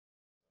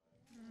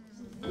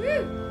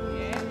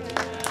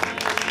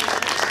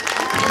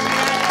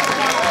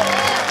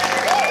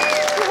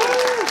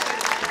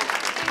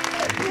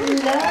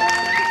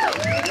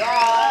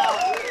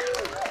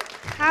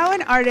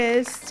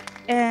artist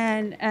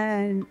and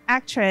an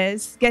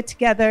actress get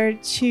together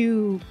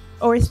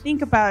or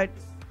think about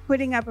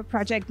putting up a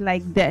project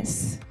like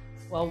this?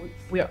 Well,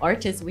 we're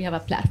artists, we have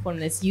a platform,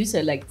 let's use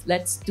it, like,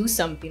 let's do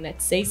something,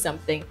 let's say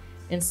something.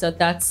 And so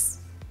that's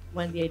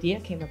when the idea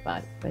came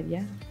about, but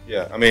yeah.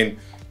 Yeah, I mean,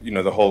 you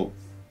know, the whole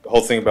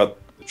thing about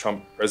the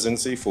Trump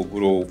presidency, for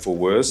good or for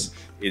worse,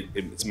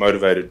 it's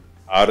motivated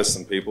artists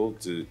and people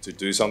to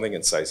do something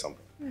and say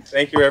something.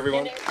 Thank you,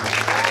 everyone.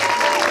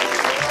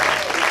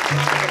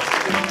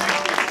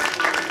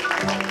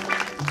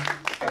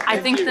 I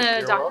think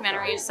the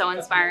documentary is so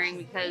inspiring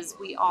because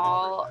we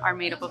all are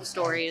made up of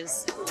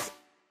stories.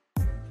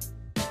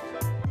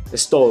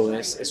 Es todo,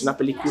 es una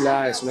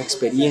película, es una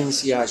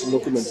experiencia, es un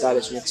documental,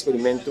 es un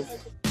experimento.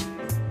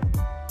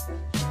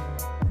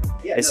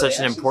 It's such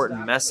an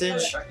important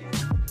message.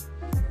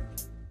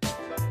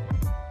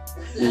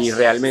 Y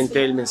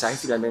realmente el mensaje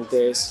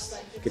finalmente es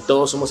que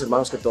todos somos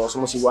hermanos, que todos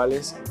somos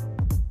iguales.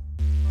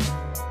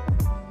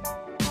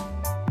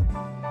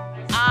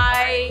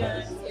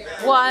 I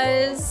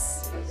was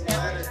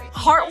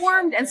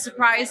heartwarmed and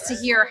surprised to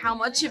hear how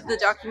much of the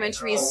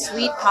documentary's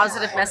sweet,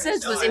 positive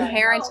message was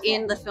inherent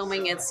in the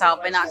filming itself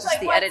and not just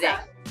the editing.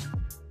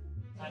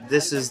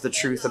 This is the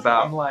truth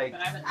about what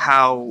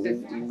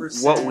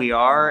we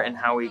are and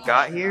how we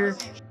got here.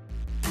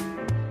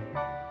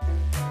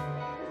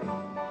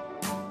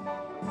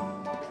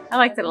 I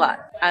liked it a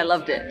lot. I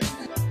loved it.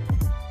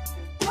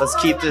 Let's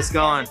keep this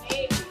going.